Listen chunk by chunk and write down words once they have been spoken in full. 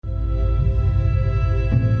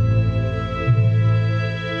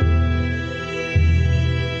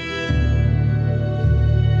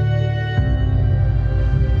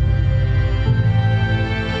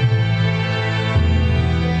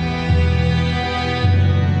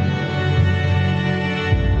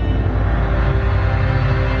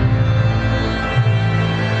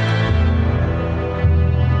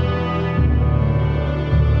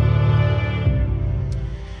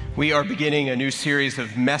We are beginning a new series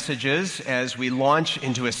of messages as we launch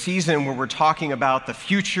into a season where we're talking about the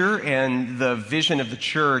future and the vision of the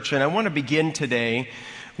church. And I want to begin today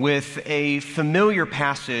with a familiar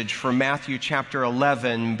passage from Matthew chapter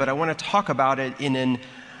 11, but I want to talk about it in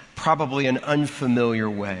probably an unfamiliar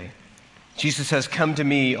way. Jesus says, "Come to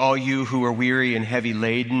me, all you who are weary and heavy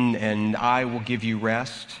laden, and I will give you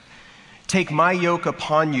rest. Take my yoke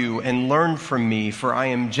upon you and learn from me, for I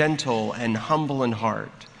am gentle and humble in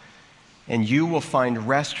heart, and you will find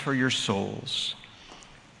rest for your souls.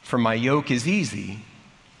 For my yoke is easy,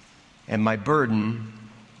 and my burden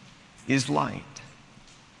is light."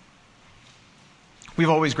 We've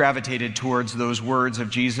always gravitated towards those words of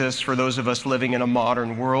Jesus. For those of us living in a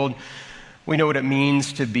modern world, we know what it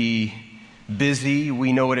means to be busy.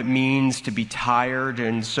 We know what it means to be tired.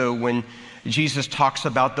 And so when Jesus talks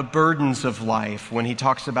about the burdens of life, when he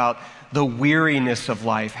talks about the weariness of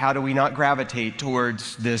life, how do we not gravitate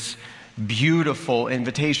towards this beautiful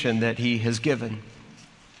invitation that he has given?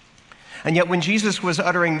 And yet when Jesus was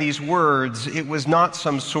uttering these words, it was not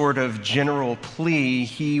some sort of general plea.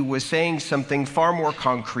 He was saying something far more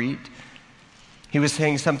concrete. He was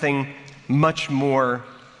saying something much more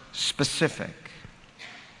specific.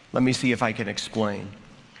 Let me see if I can explain.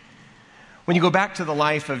 When you go back to the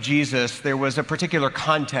life of Jesus, there was a particular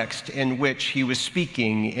context in which he was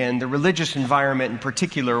speaking, and the religious environment in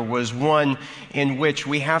particular was one in which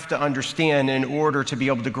we have to understand in order to be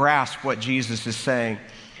able to grasp what Jesus is saying.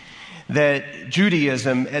 That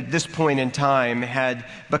Judaism at this point in time had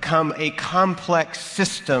become a complex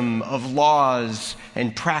system of laws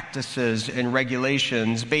and practices and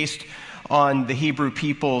regulations based on the Hebrew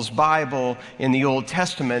people's Bible in the Old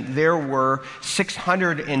Testament. There were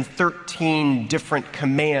 613 different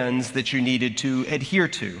commands that you needed to adhere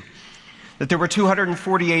to. That there were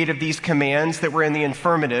 248 of these commands that were in the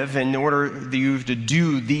affirmative. In order for you to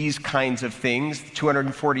do these kinds of things,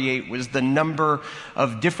 248 was the number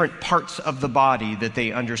of different parts of the body that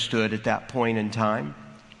they understood at that point in time.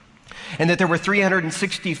 And that there were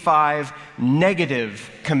 365 negative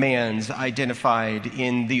commands identified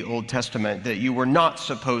in the Old Testament, that you were not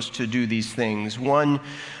supposed to do these things, one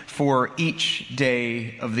for each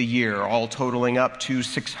day of the year, all totaling up to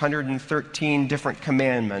 613 different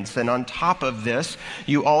commandments. And on top of this,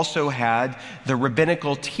 you also had the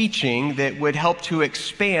rabbinical teaching that would help to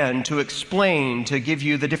expand, to explain, to give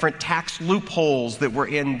you the different tax loopholes that were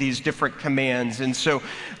in these different commands. And so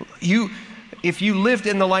if you lived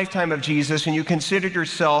in the lifetime of Jesus and you considered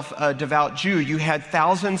yourself a devout Jew, you had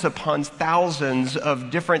thousands upon thousands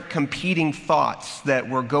of different competing thoughts that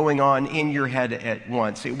were going on in your head at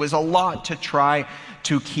once. It was a lot to try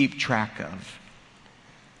to keep track of.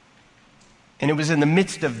 And it was in the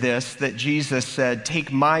midst of this that Jesus said,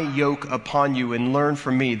 "Take my yoke upon you and learn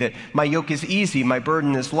from me, that my yoke is easy, my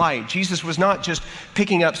burden is light." Jesus was not just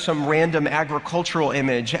picking up some random agricultural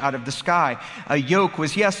image out of the sky. A yoke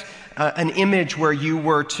was, yes, an image where you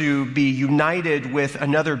were to be united with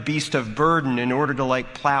another beast of burden in order to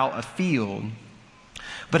plow a field.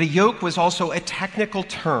 But a yoke was also a technical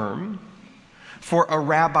term for a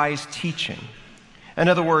rabbi's teaching. In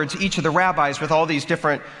other words, each of the rabbis, with all these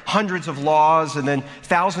different hundreds of laws and then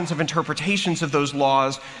thousands of interpretations of those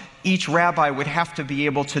laws, each rabbi would have to be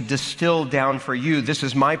able to distill down for you, this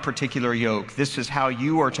is my particular yoke, this is how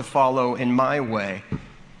you are to follow in my way.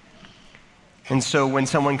 And so when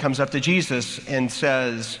someone comes up to Jesus and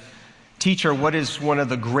says, "Teacher, what is one of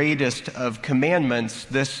the greatest of commandments?"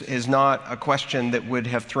 this is not a question that would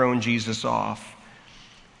have thrown Jesus off.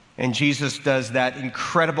 And Jesus does that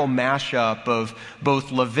incredible mashup of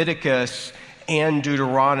both Leviticus and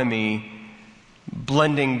Deuteronomy,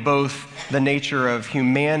 blending both the nature of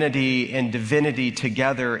humanity and divinity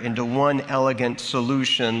together into one elegant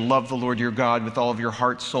solution. Love the Lord your God with all of your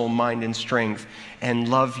heart, soul, mind, and strength, and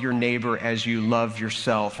love your neighbor as you love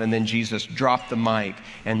yourself. And then Jesus dropped the mic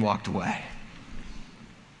and walked away.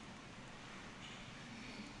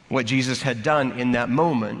 What Jesus had done in that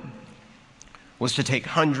moment was to take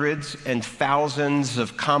hundreds and thousands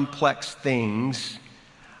of complex things,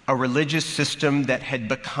 a religious system that had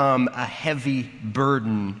become a heavy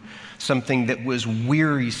burden, something that was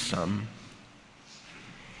wearisome,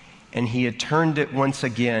 and he had turned it once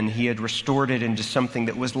again. He had restored it into something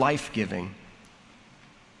that was life-giving,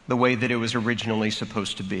 the way that it was originally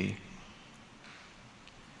supposed to be.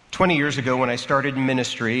 20 years ago, when I started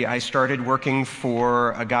ministry, I started working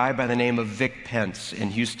for a guy by the name of Vic Pence in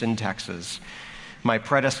Houston, Texas, my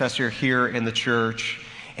predecessor here in the church.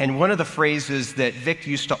 And one of the phrases that Vic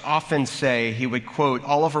used to often say, he would quote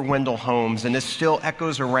Oliver Wendell Holmes, and this still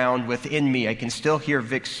echoes around within me. I can still hear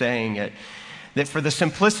Vic saying it, That for the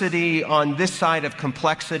simplicity on this side of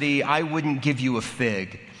complexity, I wouldn't give you a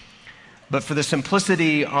fig. But for the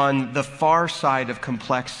simplicity on the far side of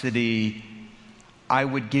complexity, I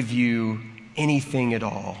would give you anything at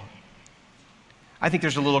all. I think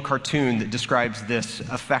there's a little cartoon that describes this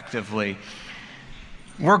effectively.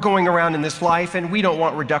 We're going around in this life and we don't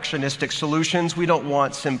want reductionistic solutions. We don't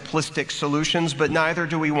want simplistic solutions, but neither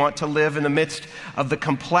do we want to live in the midst of the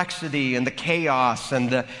complexity and the chaos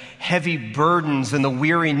and the heavy burdens and the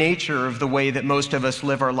weary nature of the way that most of us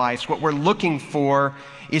live our lives. What we're looking for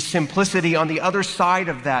is simplicity on the other side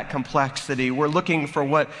of that complexity. We're looking for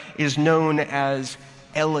what is known as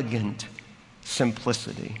elegant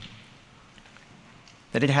simplicity.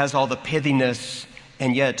 That it has all the pithiness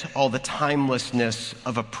and yet all the timelessness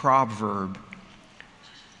of a proverb,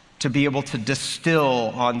 to be able to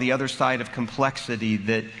distill on the other side of complexity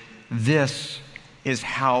that this is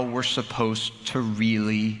how we're supposed to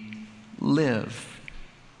really live.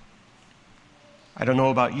 I don't know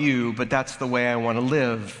about you, but that's the way I want to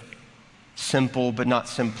live. Simple but not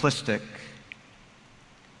simplistic.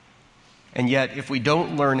 And yet, if we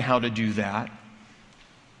don't learn how to do that,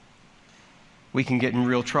 we can get in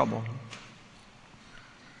real trouble.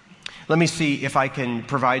 Let me see if I can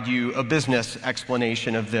provide you a business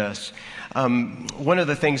explanation of this. One of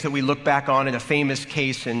the things that we look back on in a famous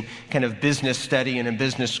case in kind of business study and in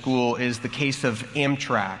business school is the case of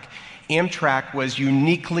Amtrak. Amtrak was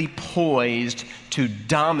uniquely poised to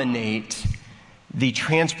dominate the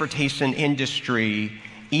transportation industry,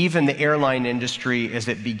 even the airline industry as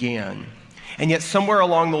it began. And yet somewhere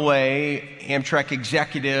along the way, Amtrak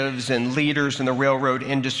executives and leaders in the railroad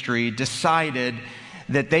industry decided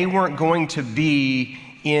that they weren't going to be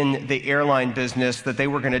in the airline business, that they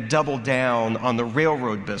were going to double down on the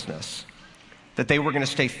railroad business, that they were going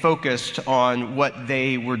to stay focused on what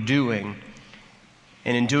they were doing.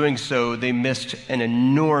 And in doing so, they missed an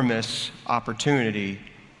enormous opportunity,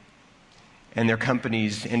 and their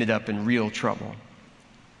companies ended up in real trouble.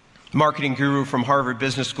 Marketing guru from Harvard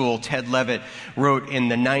Business School, Ted Levitt, wrote in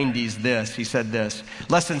the 90s this. He said this: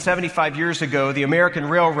 "Less than 75 years ago, the American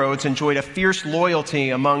railroads enjoyed a fierce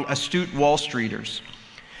loyalty among astute Wall Streeters.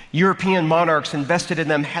 European monarchs invested in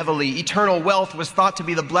them heavily. Eternal wealth was thought to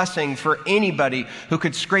be the blessing for anybody who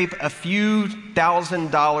could scrape a few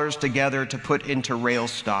 $1,000s together to put into rail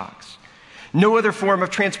stocks. No other form of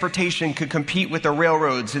transportation could compete with the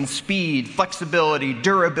railroads in speed, flexibility,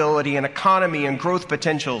 durability, and economy and growth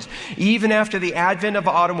potentials. Even after the advent of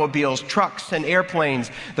automobiles, trucks, and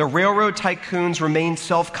airplanes, the railroad tycoons remained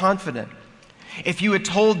self-confident. If you had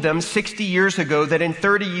told them 60 years ago that in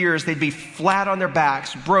 30 years they'd be flat on their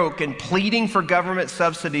backs, broke, and pleading for government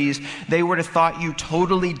subsidies, they would have thought you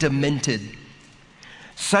totally demented.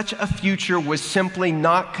 Such a future was simply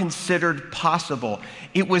not considered possible.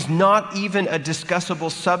 It was not even a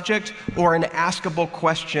discussable subject or an askable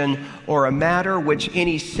question or a matter which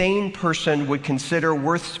any sane person would consider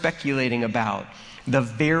worth speculating about. The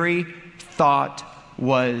very thought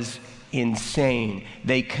was insane.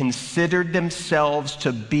 They considered themselves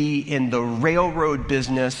to be in the railroad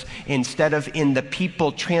business instead of in the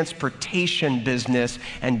people transportation business,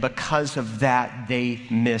 and because of that, they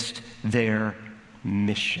missed their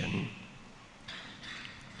mission."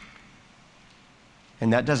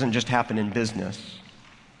 And that doesn't just happen in business.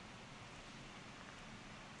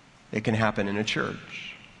 It can happen in a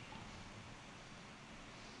church.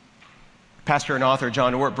 Pastor and author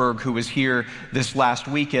John Ortberg, who was here this last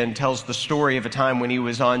weekend, tells the story of a time when he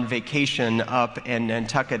was on vacation up in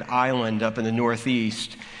Nantucket Island up in the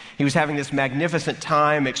Northeast. He was having this magnificent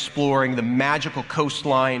time exploring the magical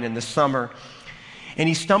coastline in the summer. And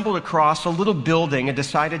he stumbled across a little building and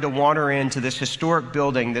decided to wander into this historic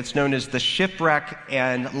building that's known as the Shipwreck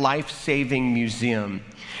and Life-Saving Museum.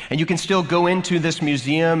 And you can still go into this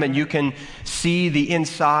museum and you can see the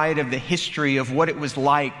inside of the history of what it was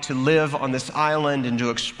like to live on this island and to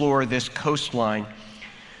explore this coastline.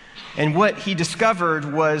 And what he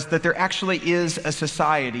discovered was that there actually is a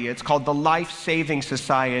society. It's called the Life-Saving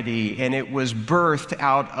Society, and it was birthed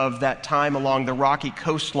out of that time along the rocky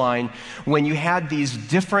coastline when you had these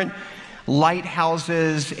different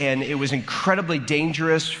lighthouses, and it was incredibly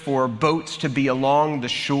dangerous for boats to be along the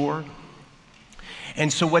shore.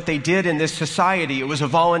 And so what they did in this society, it was a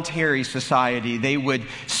voluntary society. They would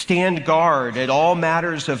stand guard at all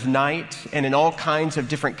matters of night and in all kinds of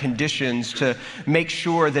different conditions to make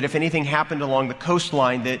sure that if anything happened along the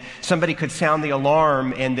coastline, that somebody could sound the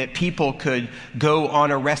alarm and that people could go on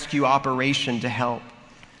a rescue operation to help.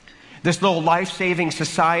 This little life-saving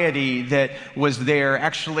society that was there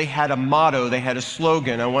actually had a motto. They had a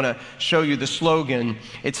slogan. I want to show you the slogan.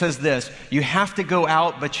 It says this: you have to go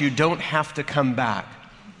out, but you don't have to come back.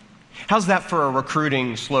 How's that for a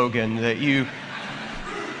recruiting slogan? That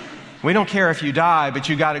we don't care if you die, but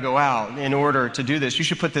you got to go out in order to do this. You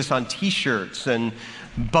should put this on t-shirts and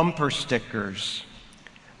bumper stickers.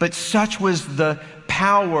 But such was the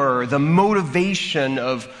power, the motivation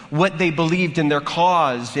of what they believed in their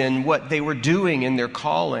cause and what they were doing in their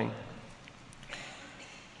calling.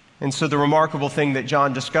 And so the remarkable thing that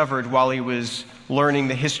John discovered while he was learning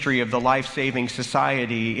the history of the Life-Saving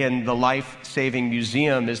Society in the Life-Saving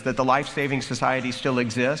Museum is that the Life-Saving Society still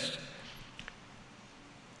exists,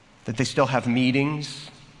 that they still have meetings,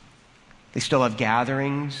 they still have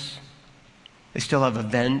gatherings, they still have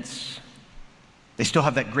events, they still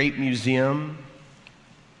have that great museum,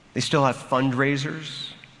 they still have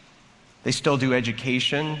fundraisers, they still do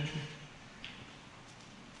education.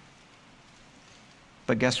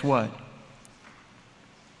 But guess what?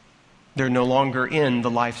 They're no longer in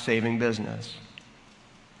the life-saving business.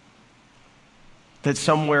 That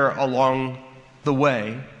somewhere along the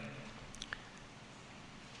way,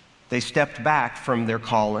 they stepped back from their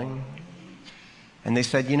calling and they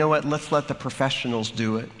said, you know what, let's let the professionals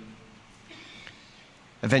do it.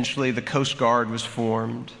 Eventually, the Coast Guard was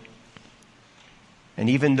formed. And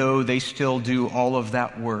even though they still do all of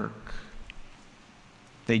that work,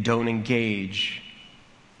 they don't engage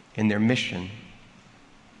in their mission.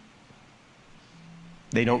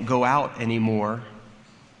 They don't go out anymore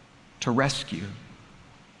to rescue.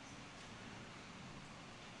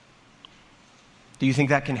 Do you think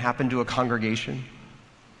that can happen to a congregation?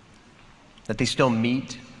 That they still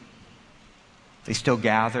meet, they still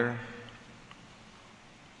gather,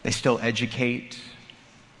 they still educate,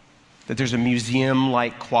 that there's a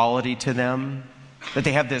museum-like quality to them, that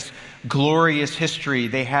they have this glorious history,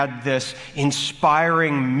 they had this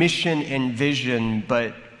inspiring mission and vision,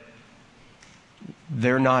 but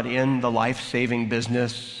they're not in the life-saving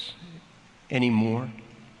business anymore?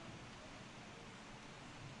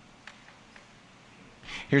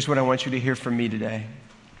 Here's what I want you to hear from me today.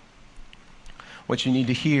 What you need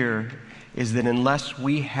to hear is that unless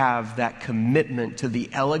we have that commitment to the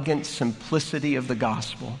elegant simplicity of the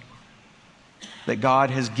gospel, that God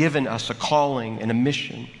has given us a calling and a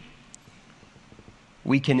mission,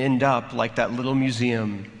 we can end up like that little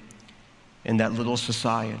museum in that little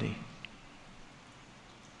society.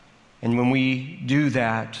 And when we do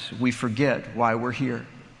that, we forget why we're here.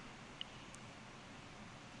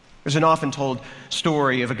 There's an often told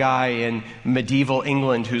story of a guy in medieval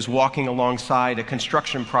England who's walking alongside a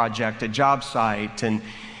construction project, a job site, and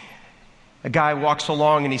a guy walks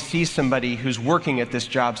along and he sees somebody who's working at this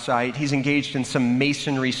job site. He's engaged in some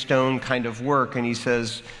masonry stone kind of work, and he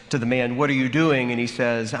says to the man, "What are you doing?" And he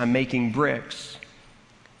says, "I'm making bricks."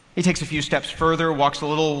 He takes a few steps further, walks a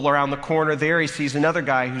little around the corner there. He sees another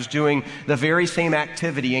guy who's doing the very same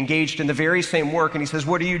activity, engaged in the very same work, and he says,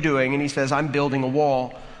 "What are you doing?" And he says, "I'm building a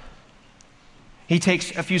wall." He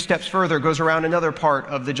takes a few steps further, goes around another part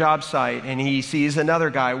of the job site, and he sees another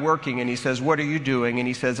guy working, and he says, "What are you doing?" And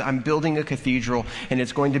he says, "I'm building a cathedral, and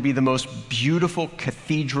it's going to be the most beautiful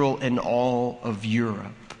cathedral in all of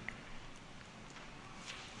Europe."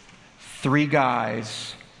 Three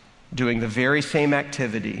guys doing the very same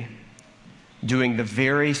activity, doing the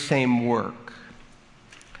very same work,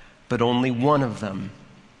 but only one of them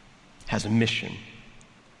has a mission.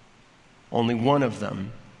 Only one of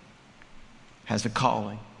them has a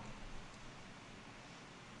calling.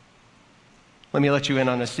 Let me let you in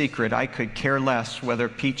on a secret. I could care less whether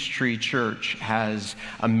Peachtree Church has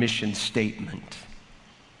a mission statement.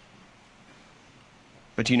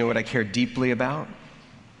 But do you know what I care deeply about?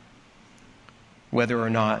 Whether or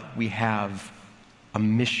not we have a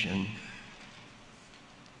mission.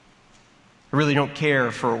 I really don't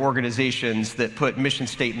care for organizations that put mission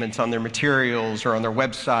statements on their materials or on their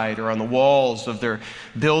website or on the walls of their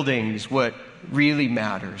buildings. What really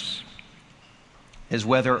matters is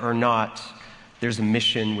whether or not there's a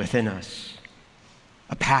mission within us,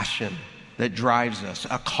 a passion that drives us,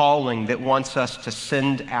 a calling that wants us to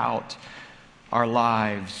send out our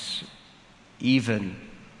lives, even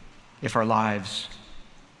if our lives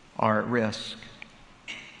are at risk.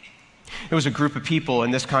 There was a group of people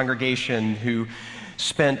in this congregation who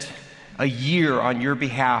spent a year on your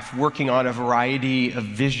behalf working on a variety of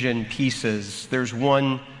vision pieces. There's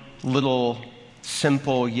one little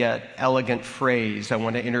simple yet elegant phrase I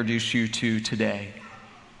want to introduce you to today.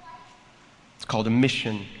 It's called a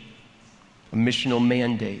mission, a missional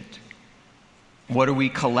mandate. What are we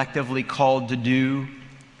collectively called to do?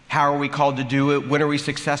 How are we called to do it? When are we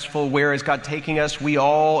successful? Where is God taking us? We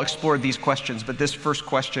all explored these questions, but this first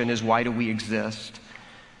question is, why do we exist?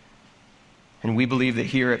 And we believe that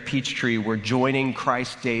here at Peachtree, we're joining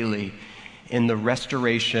Christ daily in the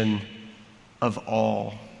restoration of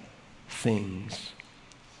all things.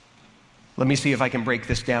 Let me see if I can break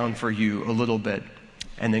this down for you a little bit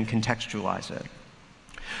and then contextualize it.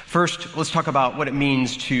 First, let's talk about what it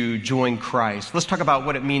means to join Christ. Let's talk about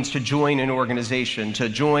what it means to join an organization, to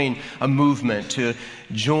join a movement, to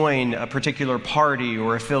join a particular party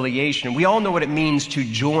or affiliation. We all know what it means to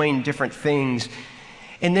join different things.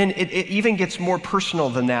 And then it even gets more personal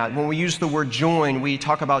than that. When we use the word join, we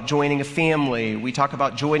talk about joining a family. We talk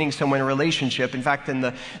about joining someone in a relationship. In fact, in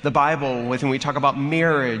the Bible, when we talk about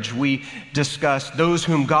marriage, we discuss those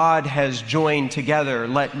whom God has joined together.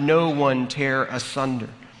 Let no one tear asunder.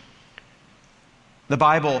 The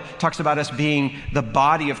Bible talks about us being the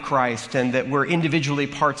body of Christ and that we're individually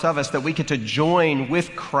parts of us, that we get to join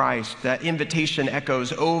with Christ. That invitation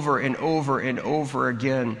echoes over and over and over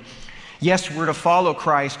again. Yes, we're to follow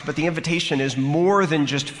Christ, but the invitation is more than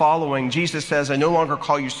just following. Jesus says, I no longer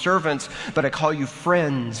call you servants, but I call you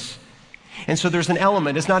friends. And so there's an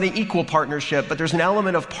element, it's not an equal partnership, but there's an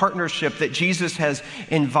element of partnership that Jesus has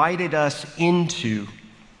invited us into.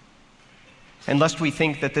 And lest we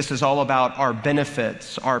think that this is all about our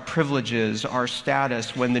benefits, our privileges, our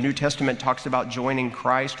status, when the New Testament talks about joining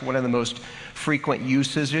Christ, one of the most frequent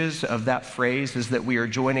usages of that phrase is that we are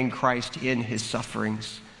joining Christ in his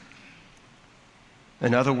sufferings.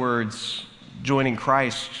 In other words, joining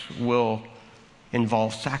Christ will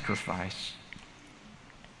involve sacrifice.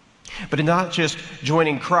 But it's not just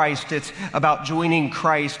joining Christ, it's about joining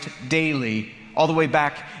Christ daily. All the way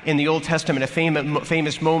back in the Old Testament, a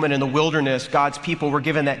famous moment in the wilderness, God's people were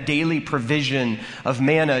given that daily provision of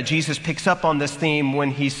manna. Jesus picks up on this theme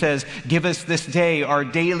when he says, give us this day our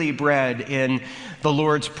daily bread in the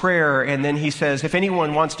Lord's Prayer. And then he says, if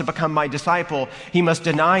anyone wants to become my disciple, he must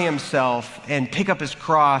deny himself and pick up his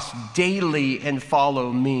cross daily and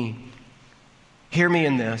follow me. Hear me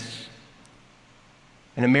in this.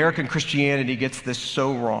 And American Christianity gets this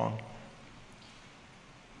so wrong.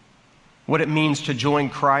 What it means to join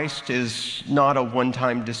Christ is not a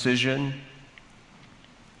one-time decision.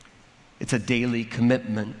 It's a daily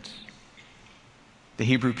commitment. The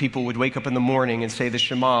Hebrew people would wake up in the morning and say the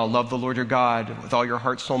Shema, love the Lord your God with all your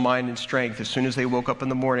heart, soul, mind, and strength. As soon as they woke up in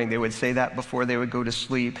the morning, they would say that before they would go to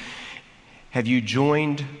sleep. Have you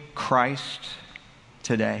joined Christ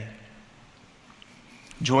today?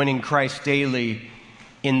 Joining Christ daily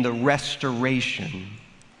in the restoration.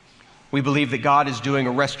 We believe that God is doing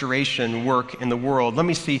a restoration work in the world. Let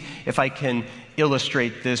me see if I can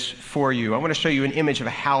illustrate this for you. I want to show you an image of a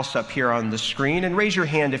house up here on the screen, and raise your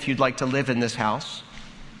hand if you'd like to live in this house.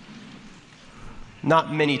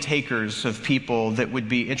 Not many takers of people that would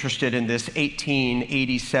be interested in this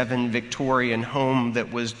 1887 Victorian home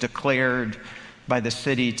that was declared by the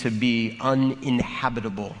city to be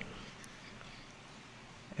uninhabitable.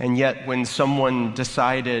 And yet when someone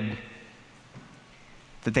decided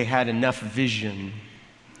that they had enough vision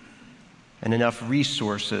and enough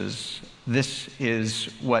resources, this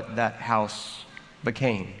is what that house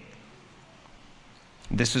became.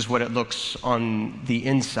 This is what it looks on the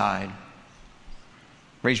inside.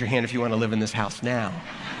 Raise your hand if you want to live in this house now.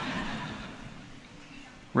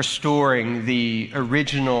 Restoring the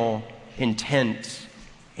original intent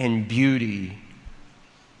and beauty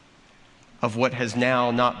of what has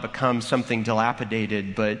now not become something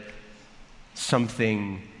dilapidated, but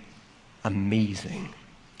something amazing.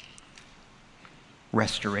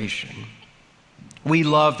 Restoration. We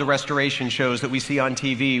love the restoration shows that we see on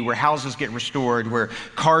TV where houses get restored, where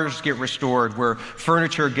cars get restored, where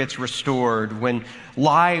furniture gets restored, when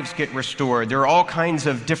lives get restored. There are all kinds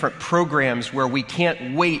of different programs where we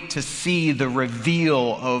can't wait to see the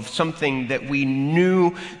reveal of something that we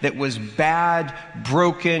knew that was bad,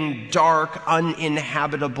 broken, dark,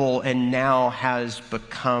 uninhabitable, and now has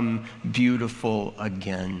become beautiful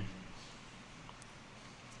again.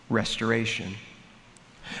 Restoration.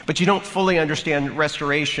 But you don't fully understand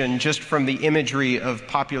restoration just from the imagery of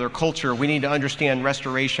popular culture. We need to understand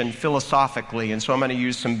restoration philosophically. And so I'm going to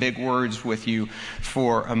use some big words with you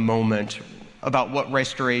for a moment about what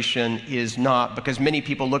restoration is not. Because many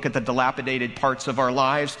people look at the dilapidated parts of our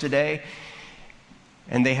lives today,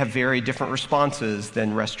 and they have very different responses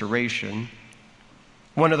than restoration.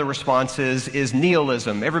 One of the responses is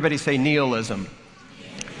nihilism. Everybody say nihilism.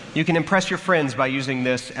 You can impress your friends by using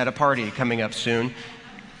this at a party coming up soon.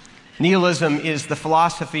 Nihilism is the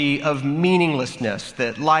philosophy of meaninglessness,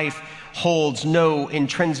 that life holds no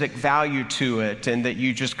intrinsic value to it and that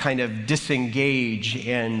you just kind of disengage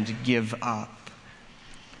and give up.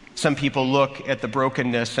 Some people look at the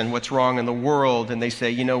brokenness and what's wrong in the world and they say,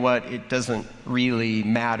 you know what, it doesn't really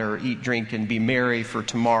matter. Eat, drink, and be merry, for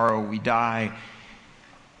tomorrow we die.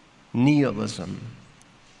 Nihilism.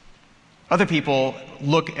 Other people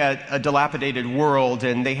look at a dilapidated world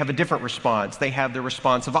and they have a different response. They have the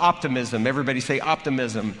response of optimism. Everybody say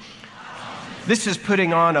optimism. This is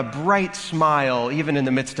putting on a bright smile even in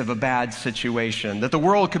the midst of a bad situation, that the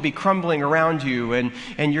world could be crumbling around you and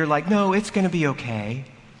you're like, no, it's going to be okay.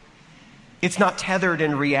 It's not tethered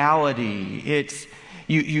in reality. It's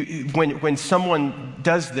when someone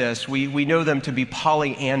does this, we know them to be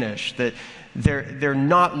Pollyannish, that they're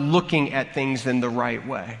not looking at things in the right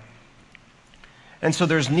way. And so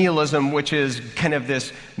there's nihilism, which is kind of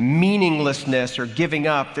this meaninglessness or giving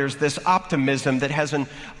up. There's this optimism that has an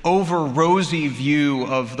over-rosy view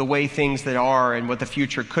of the way things that are and what the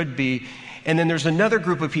future could be. And then there's another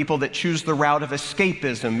group of people that choose the route of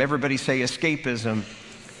escapism. Everybody say escapism.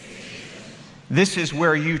 This is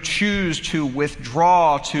where you choose to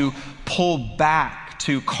withdraw, to pull back,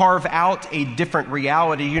 to carve out a different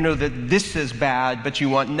reality. You know that this is bad, but you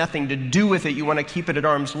want nothing to do with it. You want to keep it at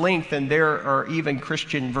arm's length, and there are even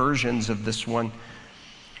Christian versions of this one.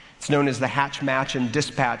 It's known as the hatch, match, and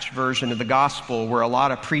dispatch version of the gospel, where a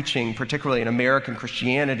lot of preaching, particularly in American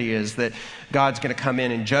Christianity, is that God's going to come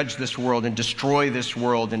in and judge this world and destroy this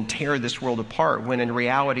world and tear this world apart, when in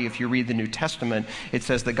reality, if you read the New Testament, it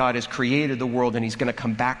says that God has created the world and he's going to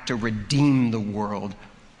come back to redeem the world.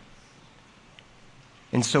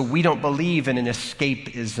 And so we don't believe in an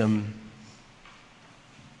escapism.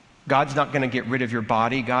 God's not going to get rid of your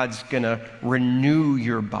body. God's going to renew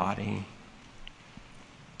your body.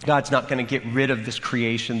 God's not going to get rid of this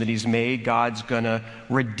creation that he's made. God's going to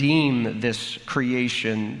redeem this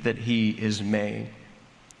creation that he has made.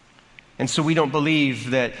 And so we don't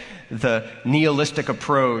believe that the nihilistic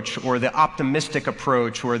approach or the optimistic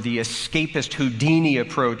approach or the escapist Houdini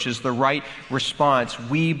approach is the right response.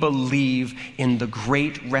 We believe in the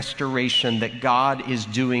great restoration that God is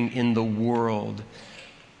doing in the world.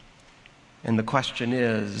 And the question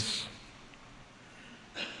is,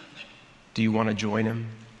 do you want to join him?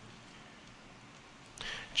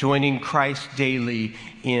 Joining Christ daily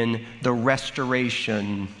in the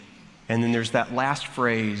restoration. And then there's that last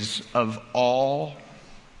phrase of all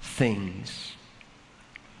things.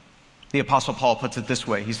 The Apostle Paul puts it this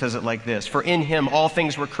way. He says it like this: for in him all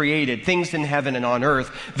things were created, things in heaven and on earth,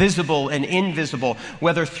 visible and invisible,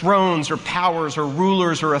 whether thrones or powers or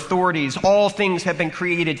rulers or authorities, all things have been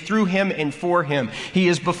created through him and for him. He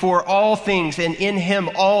is before all things, and in him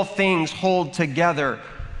all things hold together.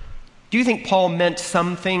 Do you think Paul meant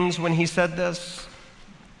some things when he said this?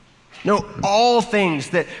 No, all things,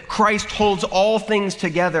 that Christ holds all things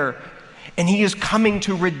together, and he is coming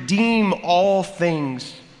to redeem all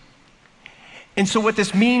things. And so what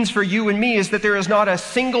this means for you and me is that there is not a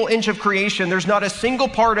single inch of creation, there's not a single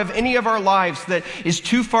part of any of our lives that is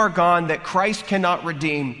too far gone that Christ cannot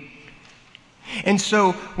redeem. And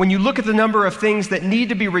so when you look at the number of things that need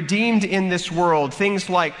to be redeemed in this world, things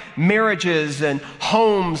like marriages and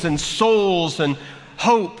homes and souls and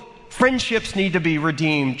hope, friendships need to be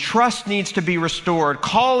redeemed. Trust needs to be restored.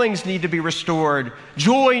 Callings need to be restored.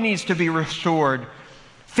 Joy needs to be restored.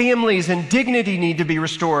 Families and dignity need to be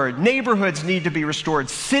restored. Neighborhoods need to be restored.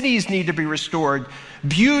 Cities need to be restored.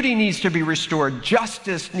 Beauty needs to be restored.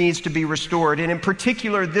 Justice needs to be restored. And in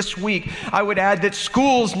particular this week, I would add that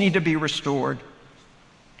schools need to be restored.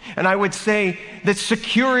 And I would say that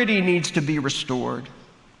security needs to be restored.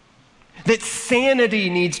 That sanity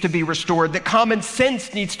needs to be restored, that common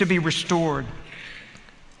sense needs to be restored.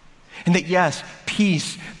 And that, yes,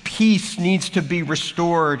 peace needs to be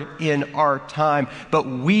restored in our time. But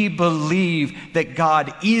we believe that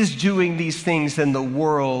God is doing these things in the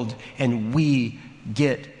world, and we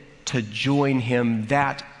get to join him.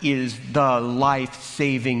 That is the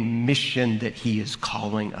life-saving mission that he is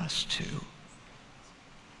calling us to.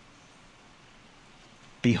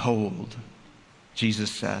 Behold,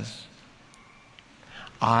 Jesus says,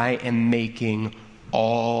 I am making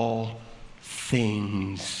all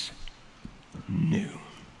things new.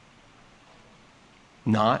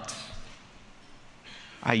 Not,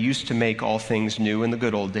 I used to make all things new in the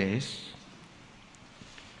good old days.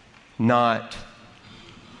 Not,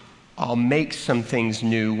 I'll make some things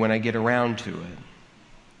new when I get around to it.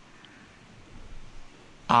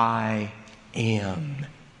 I am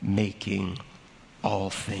making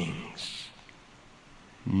all things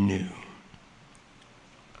new.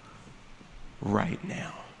 Right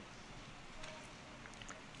now.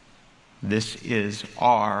 This is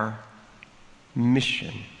our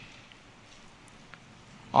mission,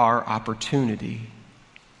 our opportunity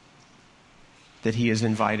that he has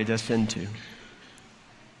invited us into.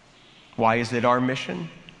 Why is it our mission?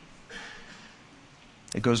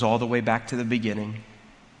 It goes all the way back to the beginning.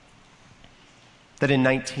 That in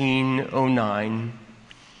 1909,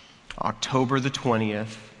 October the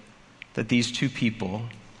 20th, that these two people,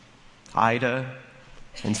 Ida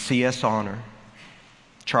and C.S. Honor,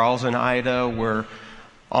 Charles and Ida were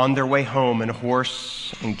on their way home in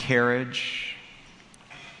horse and carriage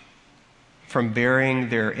from burying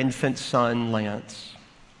their infant son, Lance.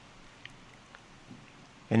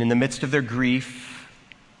 And in the midst of their grief,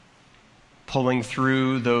 pulling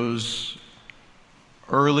through those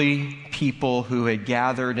early people who had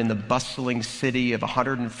gathered in the bustling city of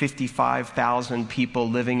 155,000 people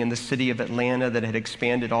living in the city of Atlanta that had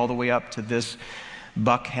expanded all the way up to this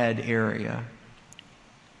Buckhead area.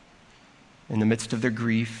 In the midst of their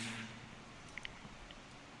grief,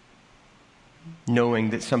 knowing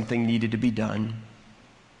that something needed to be done,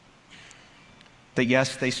 that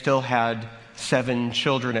yes, they still had 7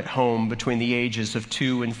 children at home between the ages of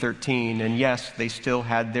 2 and 13, and yes, they still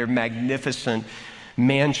had their magnificent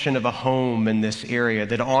mansion of a home in this area,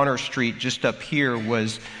 that Honor Street just up here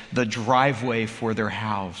was the driveway for their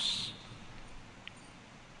house.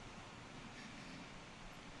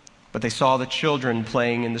 But they saw the children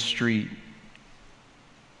playing in the street.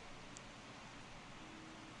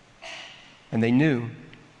 And they knew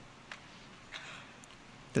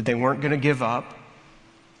that they weren't going to give up.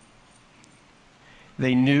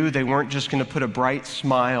 They knew they weren't just going to put a bright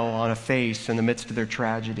smile on a face in the midst of their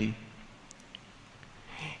tragedy.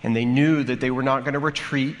 And they knew that they were not going to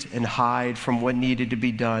retreat and hide from what needed to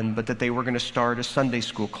be done, but that they were going to start a Sunday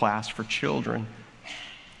school class for children.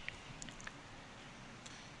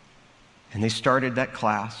 And they started that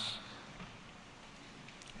class,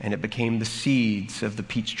 and it became the seeds of the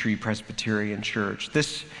Peachtree Presbyterian Church.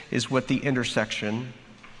 This is what the intersection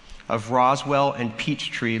of Roswell and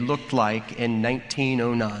Peachtree looked like in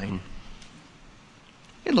 1909.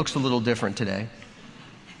 It looks a little different today,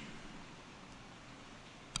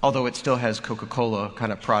 although it still has Coca-Cola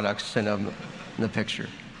kind of products in the picture.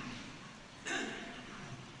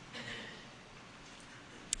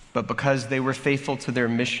 But because they were faithful to their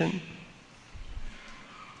mission,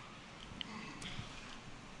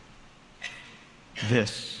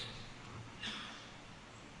 this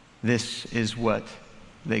is what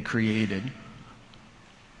they created.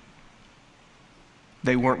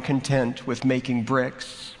 They weren't content with making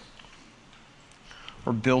bricks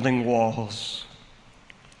or building walls.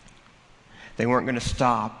 They weren't going to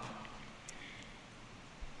stop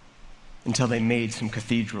until they made some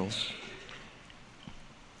cathedrals.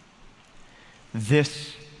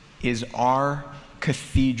 This is our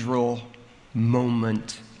cathedral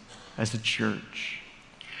moment as a church.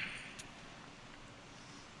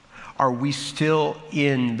 Are we still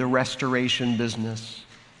in the restoration business?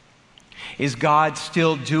 Is God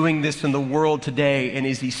still doing this in the world today, and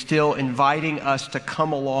is he still inviting us to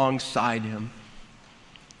come alongside him?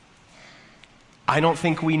 I don't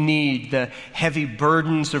think we need the heavy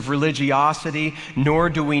burdens of religiosity, nor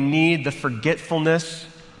do we need the forgetfulness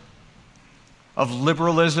of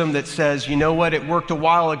liberalism that says, you know what, it worked a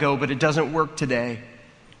while ago, but it doesn't work today.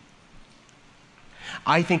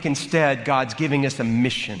 I think instead God's giving us a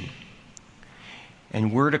mission,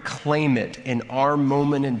 and we're to claim it in our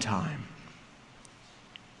moment in time.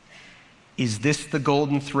 Is this the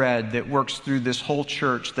golden thread that works through this whole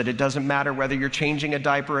church, that it doesn't matter whether you're changing a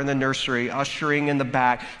diaper in the nursery, ushering in the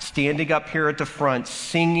back, standing up here at the front,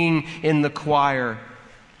 singing in the choir?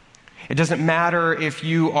 It doesn't matter if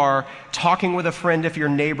you are talking with a friend of your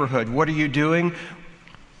neighborhood. What are you doing?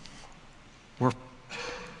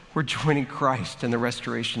 We're joining Christ in the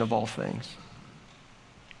restoration of all things.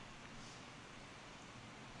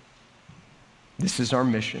 This is our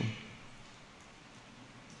mission.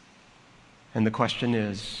 And the question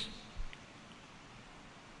is,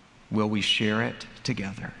 will we share it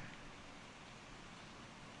together?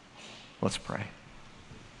 Let's pray.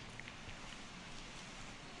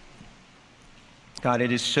 God,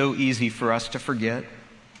 it is so easy for us to forget,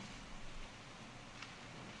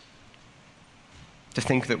 to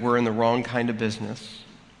think that we're in the wrong kind of business.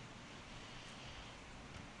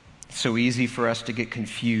 It's so easy for us to get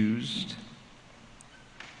confused.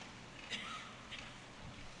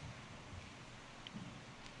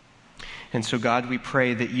 And so, God, we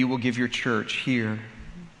pray that you will give your church here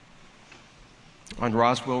on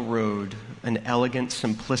Roswell Road an elegant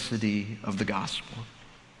simplicity of the gospel.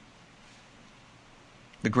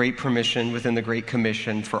 The great permission within the great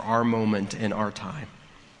commission for our moment and our time.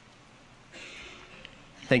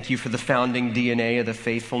 Thank you for the founding DNA of the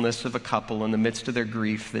faithfulness of a couple in the midst of their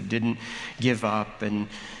grief that didn't give up and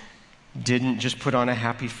didn't just put on a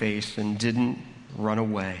happy face and didn't run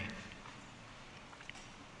away,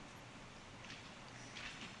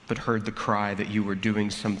 but heard the cry that you were doing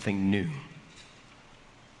something new.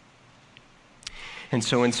 And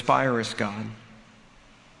so inspire us, God.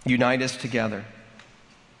 Unite us together.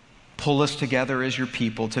 Pull us together as your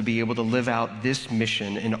people to be able to live out this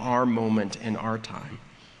mission in our moment, in our time.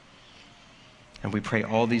 And we pray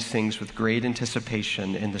all these things with great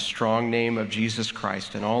anticipation in the strong name of Jesus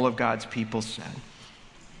Christ. And all of God's people said,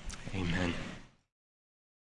 amen.